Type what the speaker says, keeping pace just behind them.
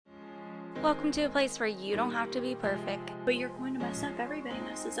Welcome to a place where you don't have to be perfect. But you're going to mess up. Everybody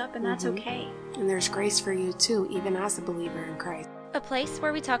messes up, and that's okay. And there's grace for you too, even as a believer in Christ. A place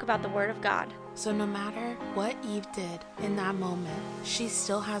where we talk about the Word of God. So no matter what Eve did in that moment, she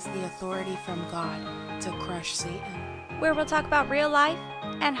still has the authority from God to crush Satan. Where we'll talk about real life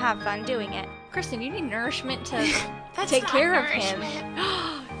and have fun doing it. Kristen, you need nourishment to take care of him.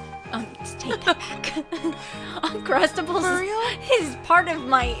 Take that back. Uncrustables For real? is part of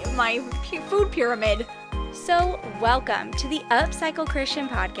my food pyramid. So welcome to the Upcycle Christian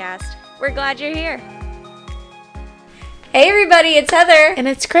Podcast. We're glad you're here. Hey everybody, it's Heather. And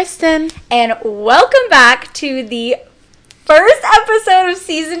it's Kristen. And welcome back to the first episode of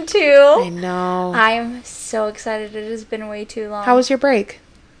season 2. I know. I am so excited. It has been way too long. How was your break?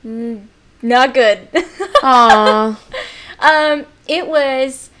 Not good. Aww. It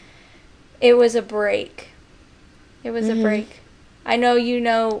was a break. It was a break. I know you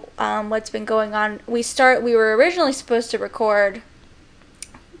know what's been going on. We were originally supposed to record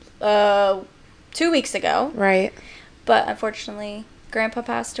 2 weeks ago. Right. But unfortunately, Grandpa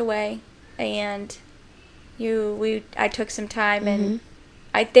passed away, and I took some time, and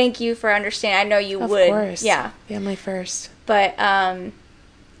I thank you for understanding. I know you would. Of course. Yeah. Family first. But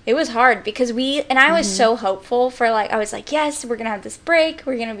it was hard because I was so hopeful for, I was like, yes, we're going to have this break.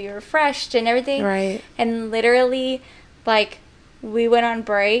 We're going to be refreshed and everything. Right. And literally, we went on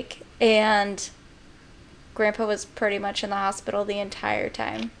break, and Grandpa was pretty much in the hospital the entire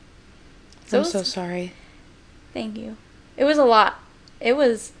time. I'm so sorry. Thank you. It was a lot. It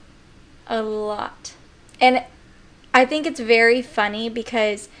was a lot. And I think it's very funny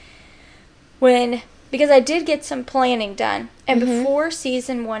because I did get some planning done. And before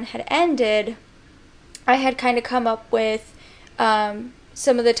season 1 had ended, I had kind of come up with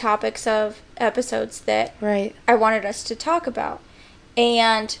some of the topics of episodes that I wanted us to talk about.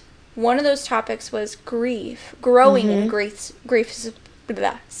 And one of those topics was grief, growing in grief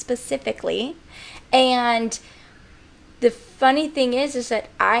specifically. And the funny thing is that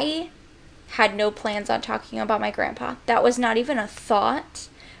I had no plans on talking about my grandpa. That was not even a thought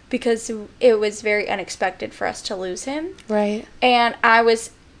because it was very unexpected for us to lose him. Right. And I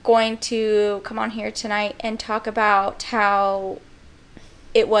was going to come on here tonight and talk about how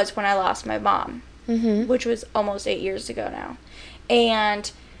it was when I lost my mom, which was almost 8 years ago now. And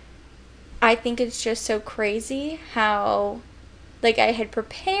I think it's just so crazy how, I had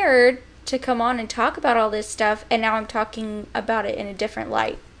prepared to come on and talk about all this stuff, and now I'm talking about it in a different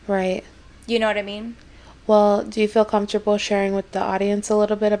light. Right. You know what I mean? Well, do you feel comfortable sharing with the audience a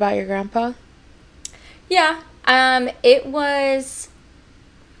little bit about your grandpa? Yeah. It was,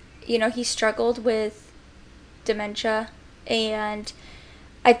 he struggled with dementia, and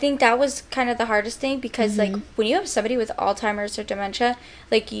I think that was kind of the hardest thing because, when you have somebody with Alzheimer's or dementia,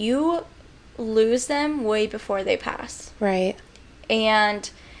 you lose them way before they pass. Right.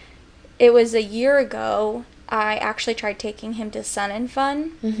 And it was a year ago, I actually tried taking him to Sun and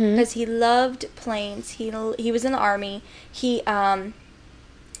Fun because he loved planes. He was in the Army. I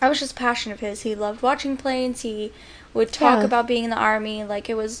was just a passion of his. He loved watching planes. He would talk about being in the Army.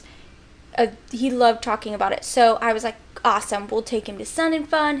 He loved talking about it. So I was like, awesome, we'll take him to Sun and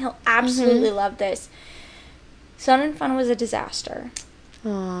Fun. He'll absolutely love this. Sun and Fun was a disaster.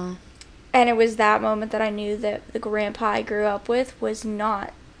 Aww. And it was that moment that I knew that the grandpa I grew up with was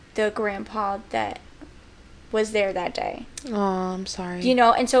not the grandpa that was there that day. Oh, I'm sorry.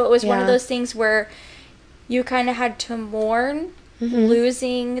 And so it was one of those things where you kind of had to mourn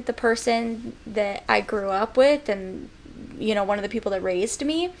losing the person that I grew up with and, one of the people that raised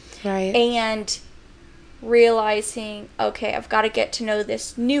me. Right. And realizing, okay, I've got to get to know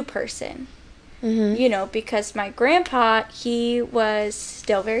this new person. Because my grandpa, he was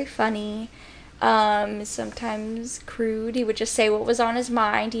still very funny. Sometimes crude. He would just say what was on his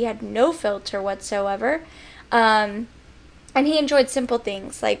mind. He had no filter whatsoever. And he enjoyed simple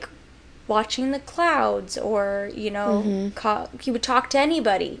things like watching the clouds or, he would talk to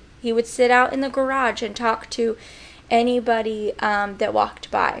anybody. He would sit out in the garage and talk to anybody that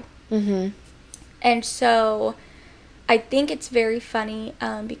walked by. And so I think it's very funny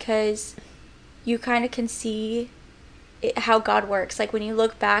because you kind of can see how God works. When you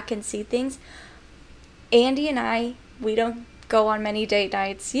look back and see things, Andy and I, we don't go on many date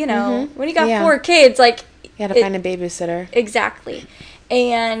nights, when you got 4 kids, you gotta find a babysitter. Exactly.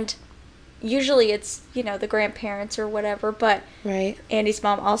 And usually it's, the grandparents or whatever, but Andy's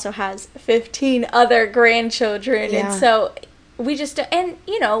mom also has 15 other grandchildren. And so we just, and,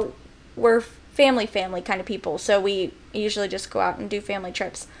 we're family kind of people. So we usually just go out and do family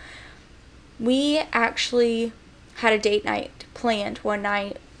trips. We actually had a date night planned one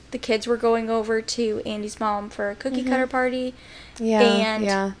night the kids were going over to Andy's mom for a cookie cutter party. Yeah.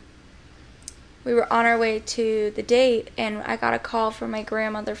 And we were on our way to the date, and I got a call from my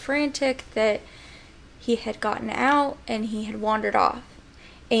grandmother, frantic, that he had gotten out and he had wandered off.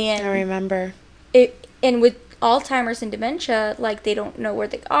 And I remember. And with Alzheimer's and dementia, like, they don't know where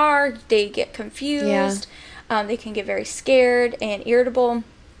they are, they get confused, they can get very scared and irritable.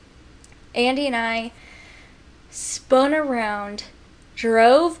 Andy and I spun around,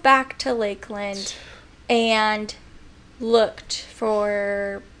 drove back to Lakeland, and looked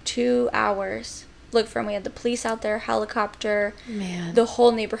for 2 hours. Looked for him. We had the police out there, helicopter, the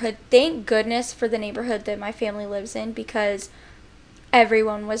whole neighborhood. Thank goodness for the neighborhood that my family lives in, because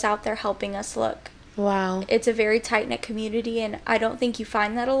everyone was out there helping us look. Wow. It's a very tight-knit community, and I don't think you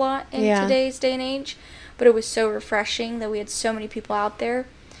find that a lot in today's day and age, but it was so refreshing that we had so many people out there.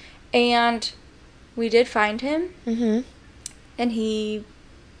 And we did find him, and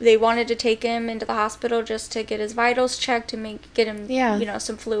they wanted to take him into the hospital just to get his vitals checked and get him, you know,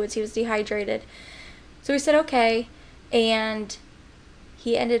 some fluids. He was dehydrated. So we said, okay, and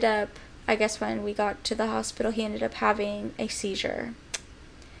he ended up, I guess when we got to the hospital, he ended up having a seizure.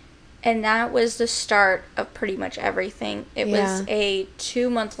 And that was the start of pretty much everything. It was a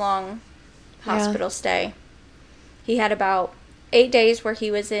 2-month-long hospital stay. He had about 8 days where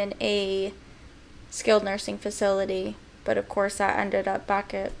he was in a skilled nursing facility, but of course that ended up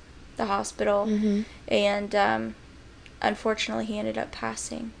back at the hospital. And unfortunately he ended up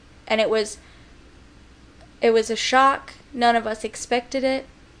passing. And it was a shock. None of us expected it.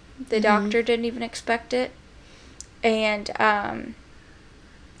 The doctor didn't even expect it. And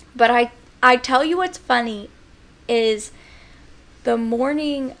but I tell you what's funny is the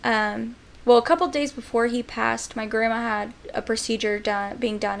morning, well, a couple days before he passed, my grandma had a procedure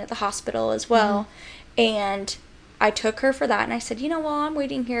being done at the hospital as well. And I took her for that, and I said, you know, while I'm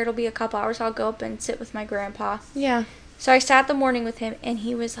waiting here, it'll be a couple hours, I'll go up and sit with my grandpa. Yeah. So I sat the morning with him, and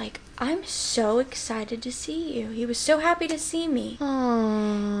he was like, I'm so excited to see you. He was so happy to see me.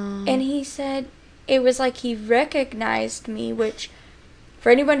 Aww. And he said, it was like he recognized me, which,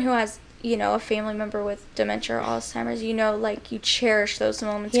 for anyone who has, you know, a family member with dementia or Alzheimer's, you know, like, you cherish those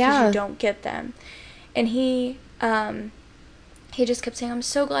moments because you don't get them. And he just kept saying, I'm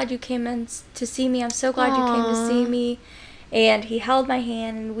so glad you came in to see me. I'm so glad you came to see me. And he held my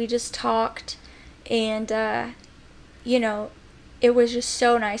hand, and we just talked. And, you know, it was just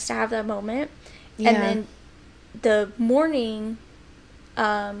so nice to have that moment. And then the morning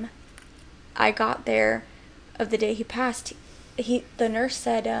I got there of the day he passed, the nurse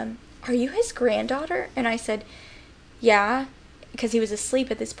said, are you his granddaughter? And I said, yeah, because he was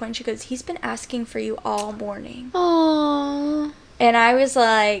asleep at this point. She goes, he's been asking for you all morning. Aww. And I was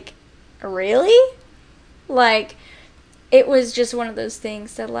like, really? Like, it was just one of those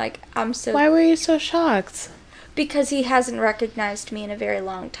things that, like, I'm so... Why were you so shocked? Because he hasn't recognized me in a very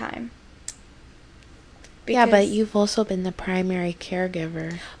long time. Yeah, but you've also been the primary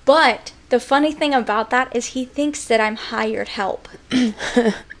caregiver. But the funny thing about that is he thinks that I'm hired help.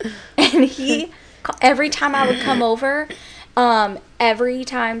 And every time I would come over, every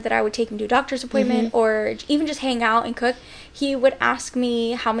time that I would take him to a doctor's appointment or even just hang out and cook, he would ask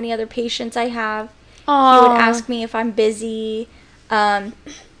me how many other patients I have. Aww. He would ask me if I'm busy.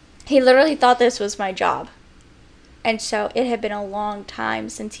 He literally thought this was my job. And so it had been a long time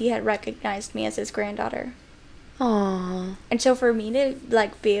since he had recognized me as his granddaughter. Aww. And so for me to,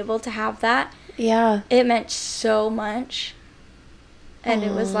 like, be able to have that, it meant so much. And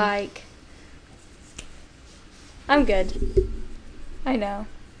it was like, I'm good. I know.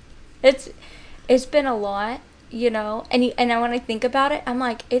 It's been a lot, you know. And when I think about it, I'm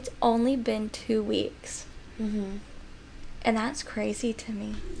like, it's only been 2 weeks. And that's crazy to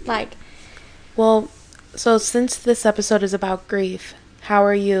me. Like, well, so since this episode is about grief, how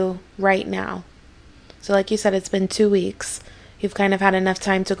are you right now? So like you said, it's been 2 weeks. You've kind of had enough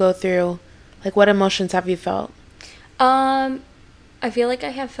time to go through. Like, what emotions have you felt? I feel like I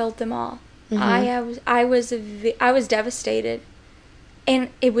have felt them all. I was devastated. And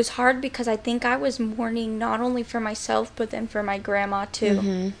it was hard because I think I was mourning not only for myself, but then for my grandma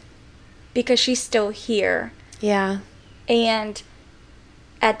too. Because she's still here. Yeah. And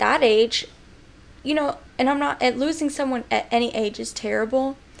at that age, you know, and I'm not, losing someone at any age is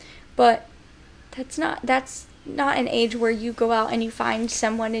terrible, but that's not an age where you go out and you find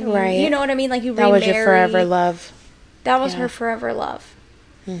someone and you know what I mean? Like, you remarry. That was your forever love. That was her forever love.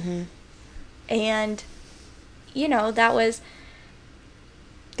 And, you know, that was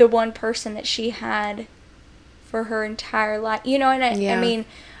the one person that she had for her entire life. You know, and I mean,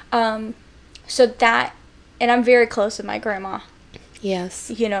 so that, and I'm very close with my grandma.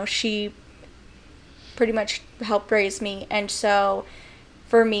 Yes. She pretty much helped raise me. And so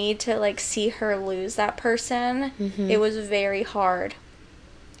for me to like see her lose that person, it was very hard.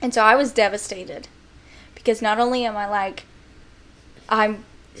 And so I was devastated because not only am I like, I'm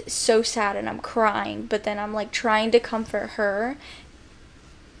so sad and I'm crying, but then I'm like trying to comfort her.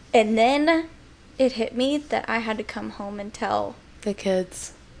 And then it hit me that I had to come home and tell the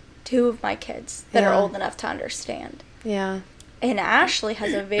kids, 2 of my kids that are old enough to understand. Yeah. And Ashley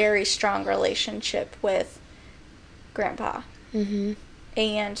has a very strong relationship with Grandpa. Mm-hmm.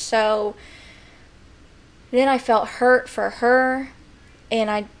 And so then I felt hurt for her, and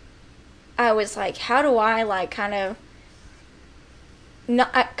I was like, how do I like kind of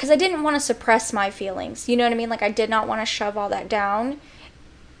not, because I didn't want to suppress my feelings, you know what I mean? Like I did not want to shove all that down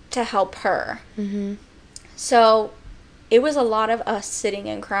to help her. Mm-hmm. So it was a lot of us sitting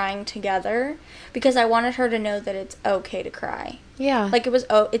and crying together because I wanted her to know that it's okay to cry. Yeah. Like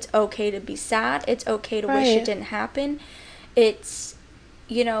it's okay to be sad. It's okay to wish it didn't happen. It's,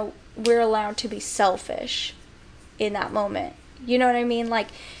 we're allowed to be selfish in that moment. You know what I mean? Like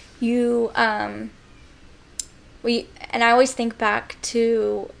and I always think back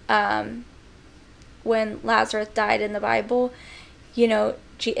to when Lazarus died in the Bible,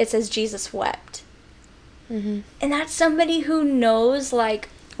 it says Jesus wept. Mm-hmm. And that's somebody who knows, like,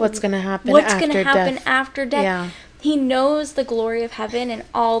 what's going to happen after death. Yeah. He knows the glory of heaven and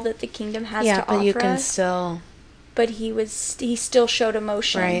all that the kingdom has to offer us. Yeah, but you can still... But he still showed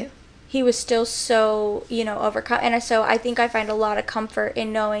emotion. Right. He was still so, overcome. And so I think I find a lot of comfort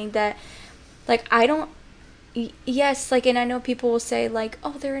in knowing that, like, I don't... Yes, like, and I know people will say, like,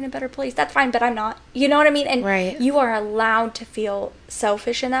 oh, they're in a better place. That's fine, but I'm not. You know what I mean? And you are allowed to feel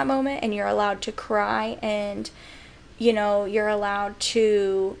selfish in that moment, and you're allowed to cry, and, you're allowed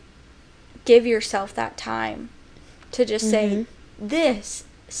to give yourself that time to just say, this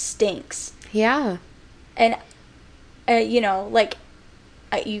stinks. Yeah. And, like,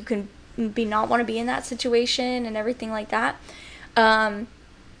 you can not want to be in that situation and everything like that.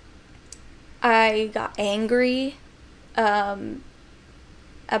 I got angry about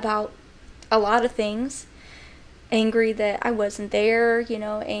a lot of things. Angry that I wasn't there,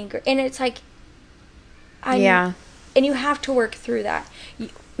 angry. And it's like, and you have to work through that.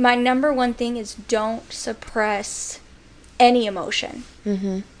 My number one thing is don't suppress any emotion.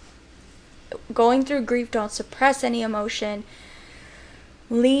 Mm-hmm. Going through grief, don't suppress any emotion.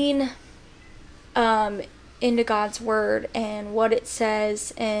 Lean into God's word and what it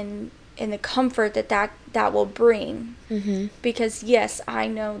says and the comfort that will bring. Mm-hmm. Because, yes, I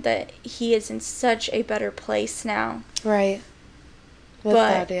know that he is in such a better place now. Right. With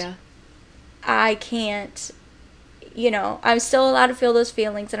but that, yeah. I can't, I'm still allowed to feel those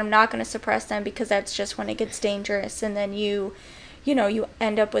feelings, and I'm not going to suppress them because that's just when it gets dangerous. And then you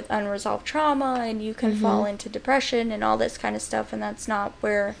end up with unresolved trauma, and you can fall into depression and all this kind of stuff, and that's not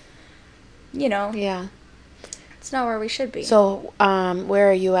where, Yeah. It's not where we should be. So, where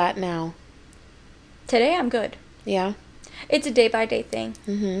are you at now? Today, I'm good. Yeah? It's a day-by-day thing.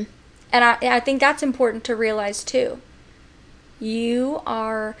 Mm-hmm. And I think that's important to realize, too. You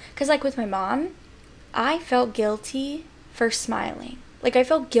are... Because, like, with my mom, I felt guilty for smiling. Like, I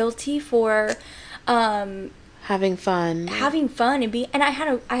felt guilty for... having fun. Having fun and and I had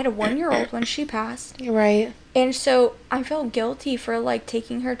a 1-year-old when she passed. Right. And so I felt guilty for, like,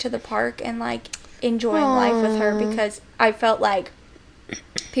 taking her to the park and, like... enjoying life with her because I felt like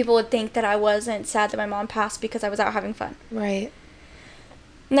people would think that I wasn't sad that my mom passed because I was out having fun. Right.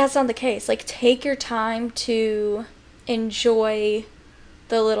 And that's not the case. Like, take your time to enjoy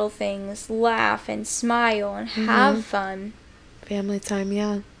the little things, laugh and smile and have fun. Family time,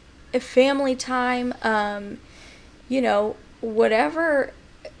 yeah. Family time, whatever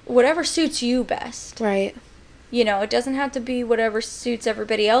suits you best. Right. It doesn't have to be whatever suits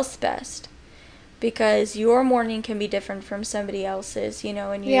everybody else best. Because your morning can be different from somebody else's,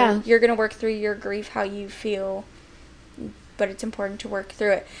 and you're going to work through your grief how you feel, but it's important to work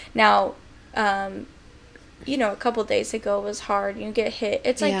through it. Now, a couple days ago was hard. You get hit.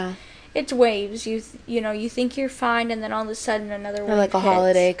 It's like, it's waves. You think you're fine, and then all of a sudden another wave Or like a hits.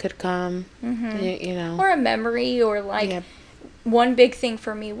 Holiday could come, Or a memory, or like, one big thing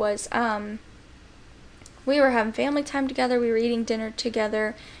for me was, we were having family time together, we were eating dinner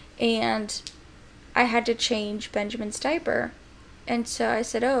together, and... I had to change Benjamin's diaper. And so I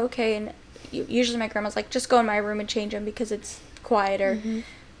said, oh, okay. And usually my grandma's like, just go in my room and change him because it's quieter. Mm-hmm.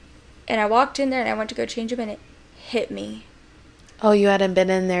 And I walked in there and I went to go change him, and it hit me. Oh, you hadn't been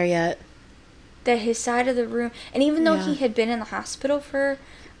in there yet? That his side of the room. And even though he had been in the hospital for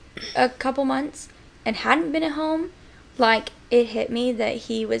a couple months and hadn't been at home, like, it hit me that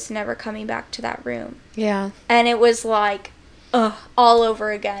he was never coming back to that room. Yeah. And it was like, all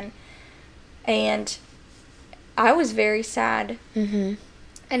over again. And I was very sad. Mm-hmm.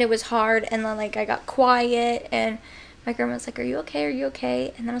 And it was hard. And then, like, I got quiet. And my grandma was like, are you okay? Are you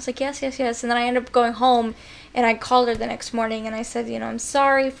okay? And then I was like, yes, yes, yes. And then I ended up going home. And I called her the next morning. And I said, I'm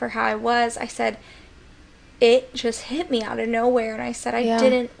sorry for how I was. I said, it just hit me out of nowhere. And I said, I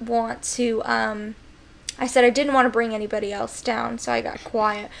didn't want to, I didn't want to bring anybody else down. So I got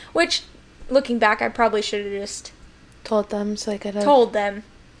quiet. Which, looking back, I probably should have just told them so I could have told them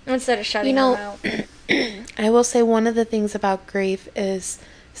instead of shutting them out. I will say one of the things about grief is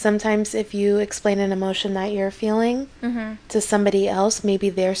sometimes if you explain an emotion that you're feeling to somebody else, maybe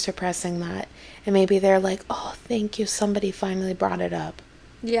they're suppressing that. And maybe they're like, oh, thank you, somebody finally brought it up.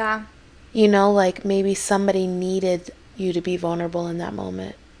 Yeah. Like maybe somebody needed you to be vulnerable in that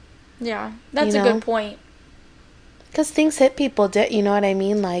moment. Yeah, that's a good point. Because things hit people, you know what I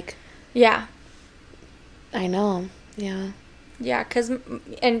mean? Like, yeah. I know, yeah. Yeah, because,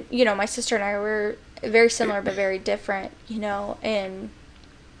 and, my sister and I were very similar but very different, and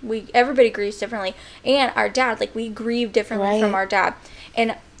everybody grieves differently. And our dad, like, we grieve differently from our dad.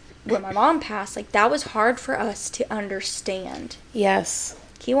 And when my mom passed, like, that was hard for us to understand. Yes.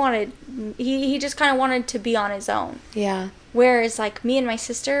 He just kind of wanted to be on his own. Yeah. Whereas, like, me and my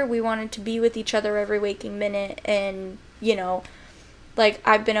sister, we wanted to be with each other every waking minute. And, like,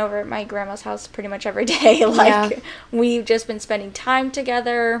 I've been over at my grandma's house pretty much every day. Like, we've just been spending time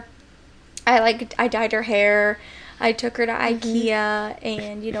together. I dyed her hair. I took her to IKEA.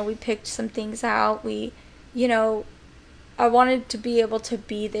 And, we picked some things out. I wanted to be able to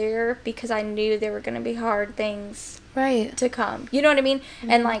be there because I knew there were going to be hard things to come. You know what I mean?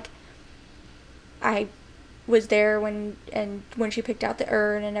 And, like, I was there when she picked out the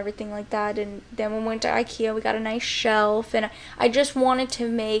urn and everything like that. And then when we went to IKEA, we got a nice shelf. And I just wanted to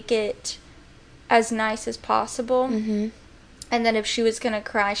make it as nice as possible. Mm-hmm. And then if she was going to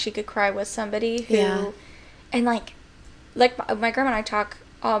cry, she could cry with somebody who... Yeah. And, like my grandma and I talk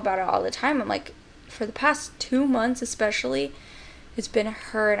all about it all the time. I'm like, for the past 2 months especially, it's been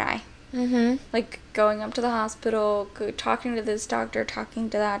her and I. Mm-hmm. Like, going up to the hospital, talking to this doctor, talking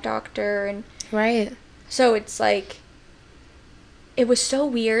to that doctor. And right. So it's like, it was so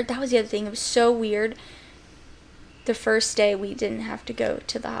weird. That was the other thing. It was so weird. The first day we didn't have to go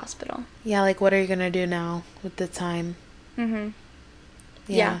to the hospital. Yeah, like, what are you going to do now with the time? Mm-hmm.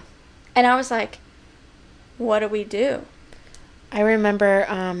 Yeah. And I was like, what do we do? I remember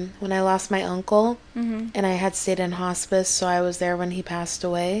when I lost my uncle, and I had stayed in hospice, so I was there when he passed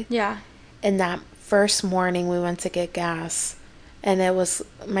away. Yeah. And that first morning we went to get gas, and it was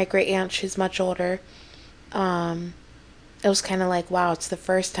my great aunt, she's much older. It was kind of like, wow, it's the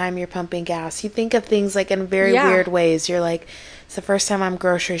first time you're pumping gas. You think of things like in very weird ways. You're like, it's the first time I'm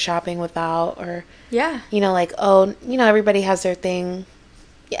grocery shopping without, or, like, oh, everybody has their thing.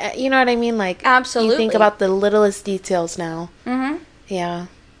 Yeah, you know what I mean? Like, absolutely. You think about the littlest details now. Mm-hmm. Yeah.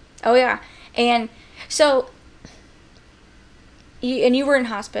 Oh, yeah. And so, you were in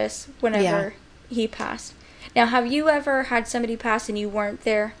hospice whenever he passed. Now, have you ever had somebody pass and you weren't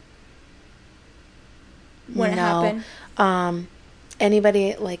there when it happened?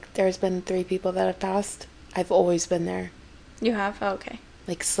 Anybody, like, there's been 3 people that have passed. I've always been there. You have? Oh, okay.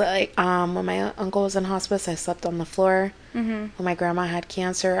 Like, when my uncle was in hospice, I slept on the floor. Mm-hmm. When my grandma had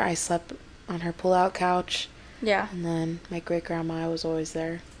cancer, I slept on her pull-out couch. Yeah. And then my great-grandma, I was always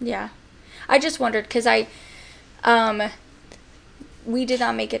there. Yeah. I just wondered, because we did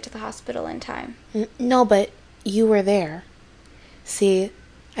not make it to the hospital in time. No, but you were there. See,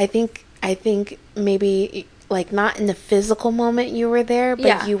 I think maybe, like, not in the physical moment you were there,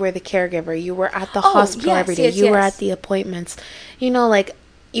 but you were the caregiver. You were at the hospital every day. You were at the appointments. Like,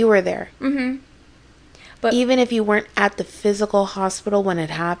 you were there. Mm-hmm. But even if you weren't at the physical hospital when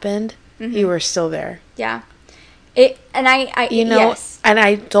it happened, you were still there. Yeah. And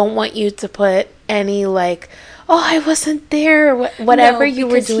I don't want you to put any, like, oh, I wasn't there. Whatever you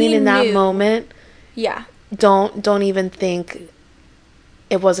were doing in that moment. Yeah. Don't even think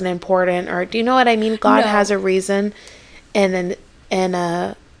it wasn't important, or do you know what I mean? God has a reason, and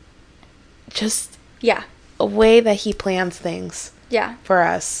just a way that He plans things. Yeah. For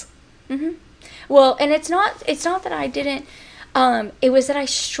us. Mm-hmm. Well, and it's not that I didn't. It was that I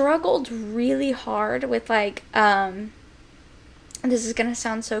struggled really hard with, like, this is gonna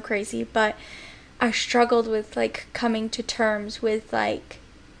sound so crazy, but I struggled with, like, coming to terms with, like,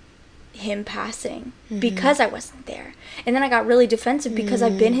 him passing because I wasn't there. And then I got really defensive because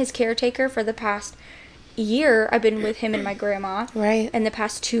I've been his caretaker for the past year. I've been with him and my grandma. Right. And the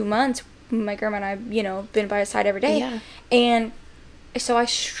past 2 months, my grandma and I, you know, been by his side every day. Yeah. And so I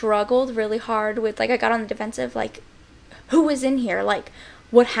struggled really hard with, like, I got on the defensive, like, who was in here? Like,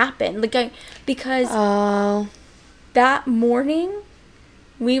 what happened? Like, because that morning,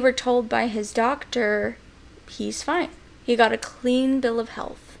 we were told by his doctor, he's fine. He got a clean bill of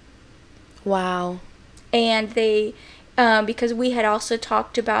health. Wow. And they, because we had also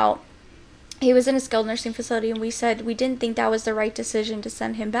talked about, he was in a skilled nursing facility, and we said we didn't think that was the right decision to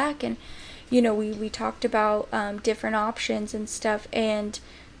send him back. And, you know, we talked about different options and stuff, and,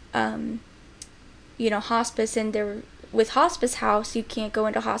 you know, hospice, and there, with hospice house, you can't go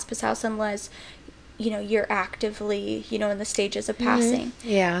into hospice house unless, you know, you're actively, you know, in the stages of passing.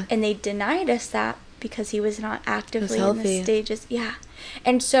 Yeah. And they denied us that because he was not actively in healthy. the stages. Yeah.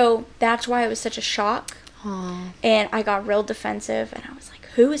 And so that's why it was such a shock. Aww. And I got real defensive, and I was like,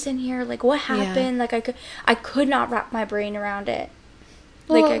 who is in here? Like, what happened? Yeah. Like, I could not wrap my brain around it.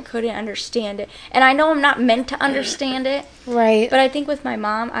 Like, I couldn't understand it. And I know I'm not meant to understand it. Right. But I think with my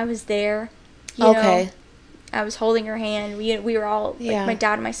mom, I was there. You know, I was holding her hand. We were all, like, my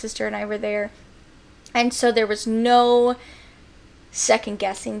dad and my sister and I were there. And so there was no second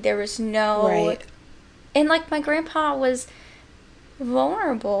guessing. There was no... Right. And, like, my grandpa was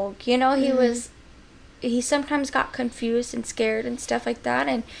vulnerable. You know, he sometimes got confused and scared and stuff like that,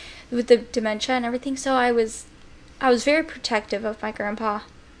 and with the dementia and everything. So I was very protective of my grandpa.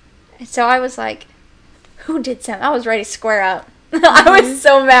 And so I was like, who did something? I was ready to square up. I was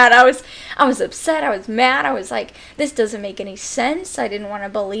so mad. I was upset. I was mad. I was like, this doesn't make any sense. I didn't want to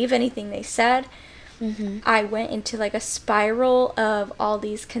believe anything they said. I went into, like, a spiral of all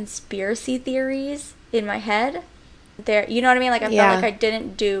these conspiracy theories in my head. There, you know what I mean? Like, I felt like I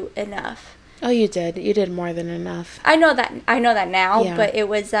didn't do enough. Oh, you did. You did more than enough. I know that now, but it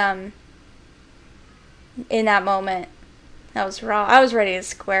was in that moment, I was raw. I was ready to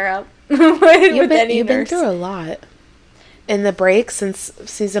square up with any You've nurse. been through a lot. In the break since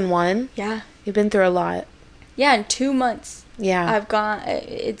season 1. Yeah. You've been through a lot. Yeah, in 2 months. Yeah.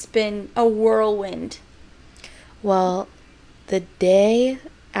 It's been a whirlwind. Well, the day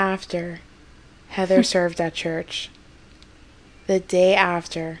after Heather served at church, the day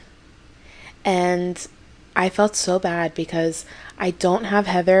after, and I felt so bad because I don't have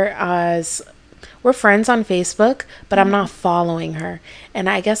Heather as... We're friends on Facebook, but I'm not following her. And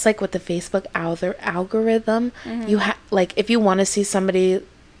I guess, like, with the Facebook algorithm, you like, if you want to see somebody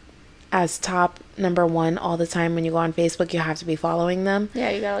as top number 1 all the time when you go on Facebook, you have to be following them. Yeah,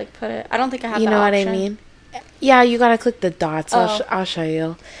 you gotta, like, put it... I don't think I have You that know option. what I mean? Yeah, you gotta click the dots. I'll show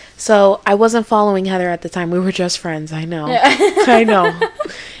you. So I wasn't following Heather at the time. We were just friends. I know. Yeah. I know.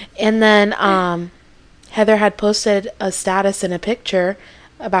 And then Heather had posted a status and a picture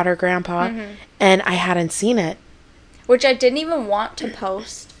about her grandpa, and I hadn't seen it. Which I didn't even want to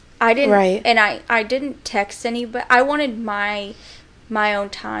post. I didn't... Right. And I didn't text anybody. I wanted my own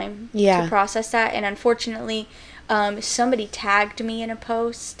time to process that. And unfortunately, somebody tagged me in a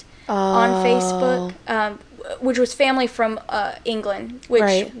post on Facebook, which was family from England,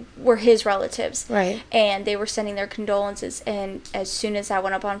 which were his relatives. Right. And they were sending their condolences. And as soon as I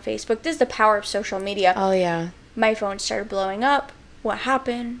went up on Facebook, this is the power of social media. Oh, yeah. My phone started blowing up. What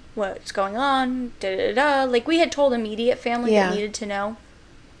happened? What's going on? Da-da-da-da. Like, we had told immediate family that needed to know.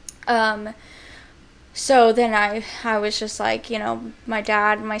 So then I was just like, you know, my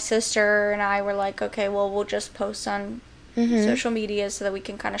dad, my sister, and I were like, okay, well, we'll just post on social media so that we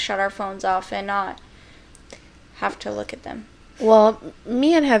can kind of shut our phones off and not have to look at them. Well,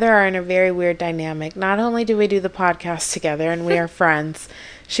 me and Heather are in a very weird dynamic. Not only do we do the podcast together and we are friends,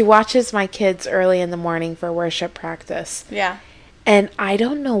 she watches my kids early in the morning for worship practice. Yeah. And I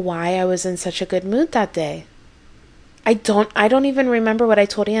don't know why I was in such a good mood that day. I don't even remember what I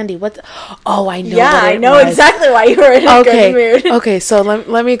told Andy. Oh, I know. Yeah, I know exactly why you were in a good mood. Okay, so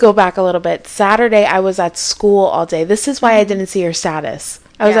let me go back a little bit. Saturday, I was at school all day. This is why I didn't see your status.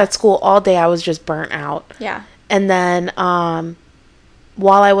 I was at school all day. I was just burnt out. Yeah. And then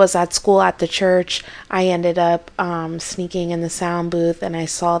while I was at school at the church, I ended up sneaking in the sound booth, and I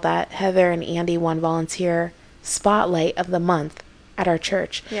saw that Heather and Andy won volunteer spotlight of the month at our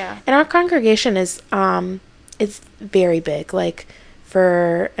church. Yeah. And our congregation is it's very big. Like,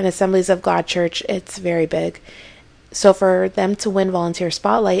 for an Assemblies of God church, it's very big. So for them to win volunteer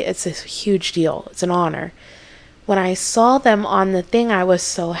spotlight, it's a huge deal. It's an honor. When I saw them on the thing, I was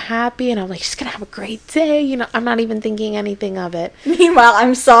so happy, and I'm like, she's gonna have a great day. You know, I'm not even thinking anything of it. Meanwhile,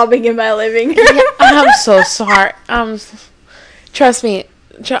 I'm sobbing in my living room. Yeah, I'm so sorry. Trust me,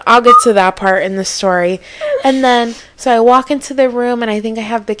 I'll get to that part in the story. And then, so I walk into the room, and I think I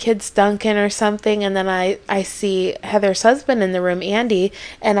have the kids Duncan or something, and then I see Heather's husband in the room, Andy,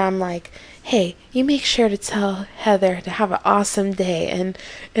 and I'm like, hey, you make sure to tell Heather to have an awesome day, and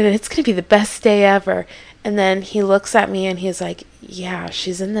it's going to be the best day ever. And then he looks at me, and he's like, yeah,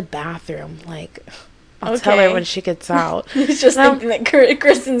 she's in the bathroom, like... I'll tell her when she gets out. He's just thinking that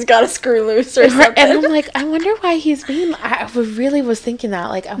Kristen's got a screw loose or something. And I'm like, I wonder why he's being... I really was thinking that.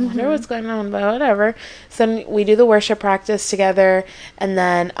 Like, I wonder what's going on, but whatever. So we do the worship practice together. And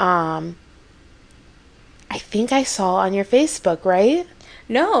then I think I saw on your Facebook, right?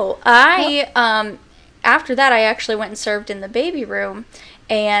 No. After that, I actually went and served in the baby room.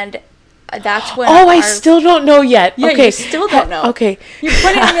 And... that's when I still don't know yet. Yeah, okay. You still don't know. Okay. You're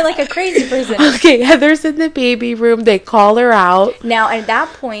pointing at me like a crazy person. Okay, Heather's in the baby room. They call her out. Now, at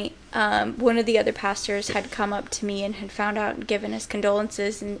that point, one of the other pastors had come up to me and had found out and given his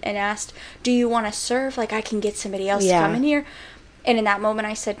condolences and asked, do you want to serve? Like, I can get somebody else to come in here. And in that moment,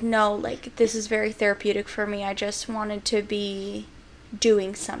 I said, no, like, this is very therapeutic for me. I just wanted to be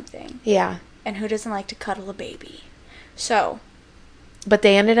doing something. Yeah. And who doesn't like to cuddle a baby? So... But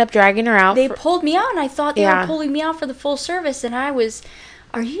they ended up dragging her out. They pulled me out, and I thought they were pulling me out for the full service, and I was,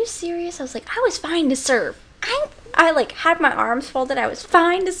 are you serious? I was like, I was fine to serve. I like, had my arms folded. I was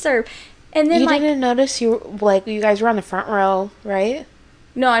fine to serve. And then, you didn't notice you guys were on the front row, right?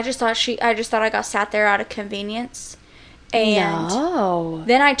 No, I just thought I got sat there out of convenience. And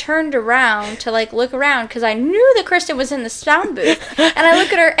then I turned around to, like, look around, because I knew that Kristen was in the sound booth. And I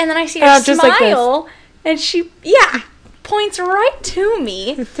look at her, and then I see her smile, and she, points right to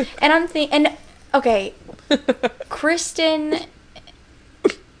me, and I'm thinking, okay, Kristen,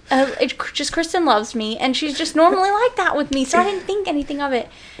 Kristen loves me, and she's just normally like that with me, so I didn't think anything of it,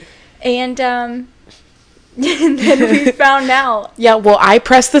 and and then we found out. Yeah, well, I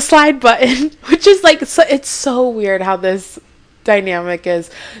pressed the slide button, which is like, it's so weird how this dynamic is.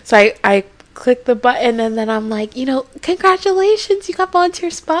 So I click the button, and then I'm like, congratulations, you got volunteer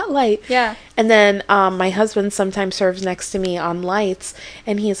spotlight. Yeah. And then my husband sometimes serves next to me on lights,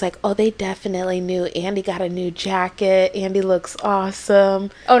 and he's like, oh, they definitely knew Andy got a new jacket. Andy looks awesome.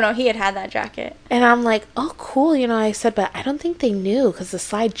 Oh, no, he had that jacket. And I'm like, oh, cool. I said, but I don't think they knew because the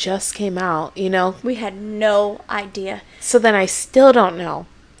slide just came out, We had no idea. So then I still don't know.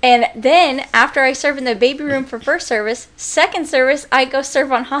 And then, after I serve in the baby room for first service, second service, I go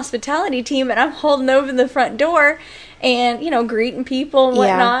serve on hospitality team, and I'm holding open the front door and, greeting people and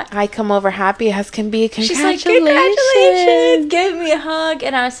whatnot. Yeah, I come over happy as can be. Congratulations. She's like, congratulations. Give me a hug.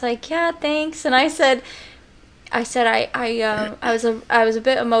 And I was like, yeah, thanks. And I said I was a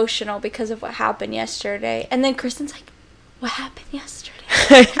bit emotional because of what happened yesterday. And then Kristen's like, what happened yesterday?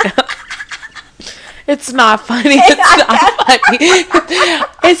 I know. It's not funny.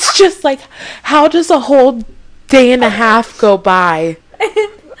 It's just like, how does a whole day and a half go by?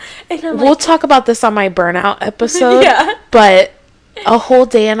 We'll talk about this on my burnout episode. Yeah. But a whole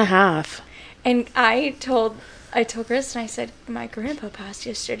day and a half. And I told Kristen, I said, my grandpa passed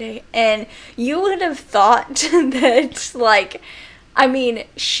yesterday. And you would have thought that, like, I mean,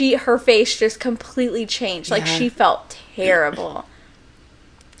 her face just completely changed. Like, she felt terrible.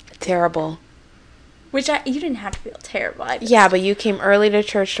 Terrible. Which you didn't have to feel terrible. Yeah, but you came early to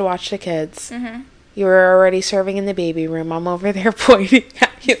church to watch the kids. Mm-hmm. You were already serving in the baby room. I'm over there pointing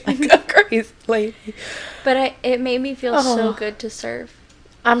at you like a crazy lady. But it made me feel so good to serve.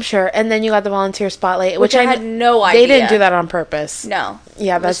 I'm sure. And then you got the volunteer spotlight. Which I had no idea. They didn't do that on purpose. No.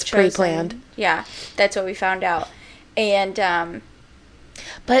 Yeah, that's pre-planned. Yeah, that's what we found out. And,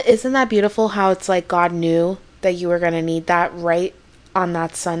 but isn't that beautiful how it's like God knew that you were going to need that right on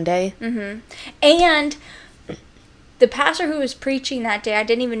that Sunday? Mm-hmm. And the pastor who was preaching that day, I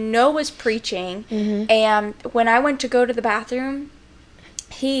didn't even know was preaching. Mm-hmm. And when I went to go to the bathroom,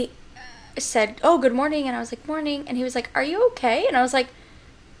 he said, oh, good morning. And I was like, morning. And he was like, are you okay? And I was like,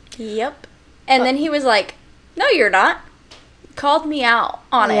 yep. And then he was like, no, you're not. Called me out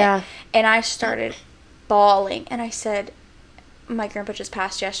on it. And I started bawling. And I said, my grandpa just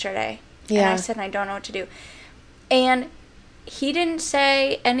passed yesterday. Yeah. And I said, I don't know what to do. And he didn't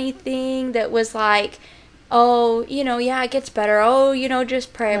say anything that was like, oh, yeah, it gets better. Oh,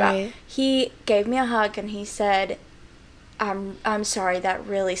 just pray about it. He gave me a hug and he said, I'm sorry, that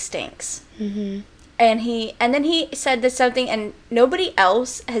really stinks. Mm-hmm. And then he said this something, and nobody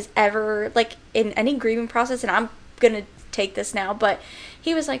else has ever, like, in any grieving process, and I'm going to take this now, but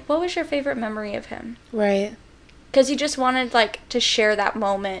he was like, what was your favorite memory of him? Right. Because he just wanted, like, to share that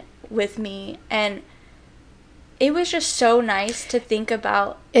moment with me, and it was just so nice to think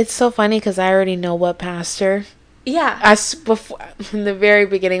about. It's so funny because I already know what pastor Yeah. As before, in the very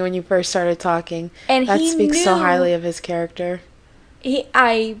beginning when you first started talking. And that he speaks knew, so highly of his character.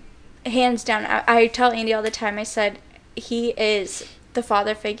 Hands down, I tell Andy all the time, I said, he is the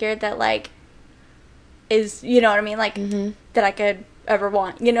father figure that, like, is, you know what I mean? Like, that I could ever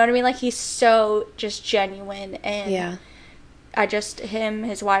want. You know what I mean? Like, he's so just genuine. And him,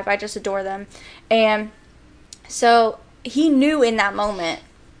 his wife, I just adore them. And so he knew in that moment.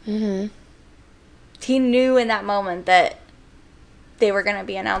 He knew in that moment that they were going to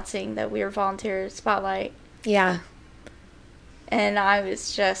be announcing that we were volunteer spotlight. Yeah. And I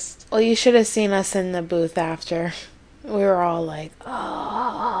was just... Well, you should have seen us in the booth after. We were all like,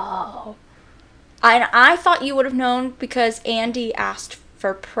 oh. I thought you would have known because Andy asked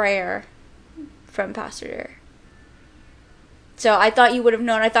for prayer from Pastor Deer. So I thought you would have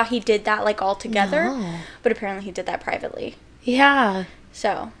known. I thought he did that, like, all together. No. But apparently he did that privately. Yeah.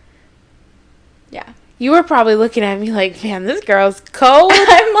 So, yeah. You were probably looking at me like, man, this girl's cold.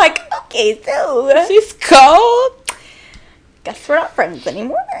 I'm like, okay, so... She's cold. Guess we're not friends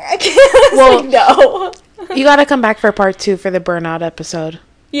anymore. I can't say no. You got to come back for part 2 for the burnout episode.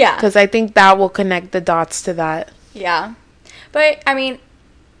 Yeah. Because I think that will connect the dots to that. Yeah. But, I mean,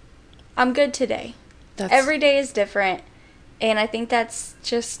 I'm good today. Every day is different. And I think that's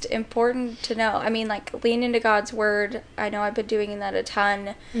just important to know. I mean, like, lean into God's word. I know I've been doing that a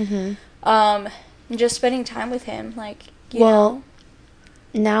ton. Just spending time with him. Like, you know.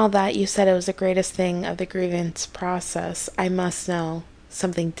 Now that you said it was the greatest thing of the grievance process, I must know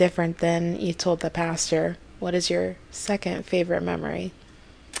something different than you told the pastor. What is your second favorite memory?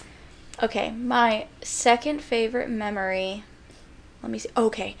 Okay, my second favorite memory, let me see.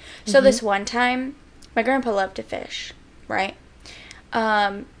 Okay, so this one time, my grandpa loved to fish, right?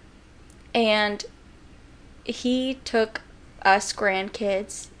 And he took us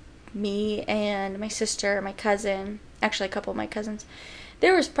grandkids, me and my sister, my cousin, actually a couple of my cousins.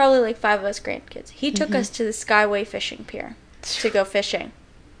 There was probably like 5 of us grandkids. He took us to the Skyway fishing pier to go fishing.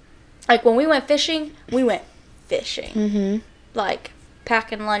 Like, when we went fishing, we went fishing. Like,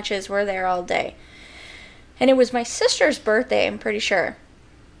 packing lunches, we're there all day. And it was my sister's birthday, I'm pretty sure.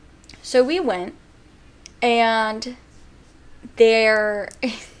 So we went, and we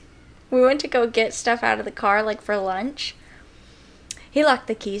went to go get stuff out of the car, like, for lunch. He locked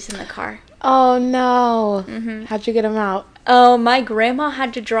the keys in the car. Oh, no. How'd you get him out? Oh, my grandma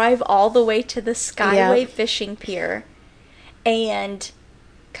had to drive all the way to the Skyway fishing pier and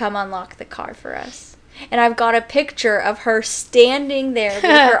come unlock the car for us. And I've got a picture of her standing there with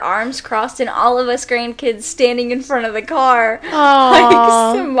her arms crossed and all of us grandkids standing in front of the car,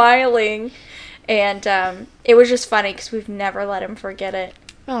 like, smiling. And it was just funny because we've never let him forget it.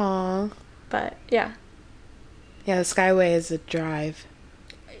 Aww. But, yeah. Yeah, the Skyway is a drive.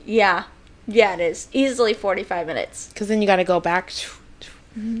 Yeah. Yeah, it is. Easily 45 minutes. Because then you got to go back.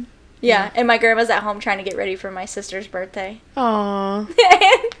 Yeah, and my grandma's at home trying to get ready for my sister's birthday. Aww.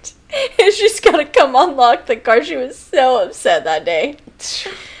 And she's got to come unlock the car. She was so upset that day. It's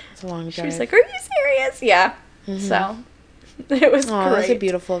a long drive. She was like, are you serious? Yeah. So, it was great. That's a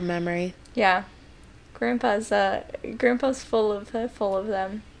beautiful memory. Yeah. Grandpa's full of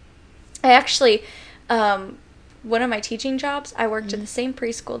them. I actually, one of my teaching jobs, I worked at the same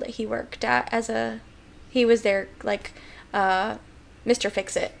preschool that he worked at he was there, like, Mr.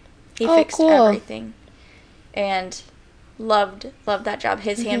 Fix-It. He fixed everything. And loved that job.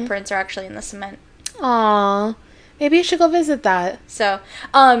 His handprints are actually in the cement. Aw. Maybe you should go visit that. So,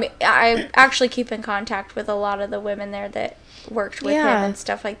 I actually keep in contact with a lot of the women there that worked with him and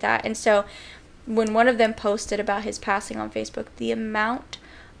stuff like that. And so, when one of them posted about his passing on Facebook, the amount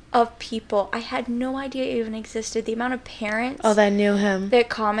of people I had no idea even existed, the amount of parents that knew him, that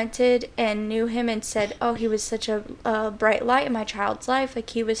commented and knew him and said, oh, he was such a bright light in my child's life, like,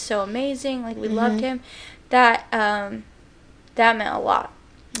 he was so amazing, like, we loved him, that meant a lot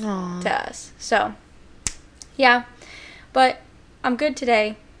to us. So, yeah, but I'm good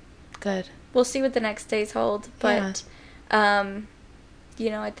today. Good. We'll see what the next days hold, but you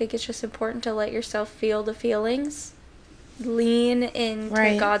know, I think it's just important to let yourself feel the feelings. Lean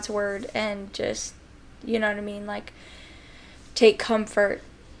into God's word and just, you know what I mean, like, take comfort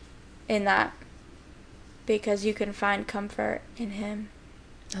in that, because you can find comfort in him.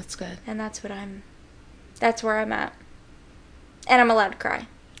 That's good. And that's where I'm at. And I'm allowed to cry.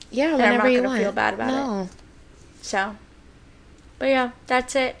 Yeah, and whenever I'm not you gonna feel bad about it. So, but yeah,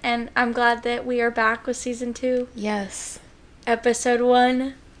 that's it. And I'm glad that we are back with season 2. Yes. Episode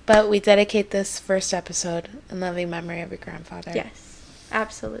 1. But we dedicate this first episode in loving memory of your grandfather. Yes.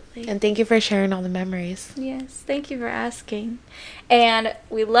 Absolutely. And thank you for sharing all the memories. Yes, thank you for asking. And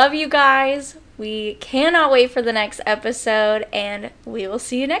we love you guys. We cannot wait for the next episode, and we will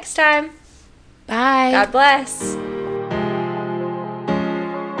see you next time. Bye. God bless.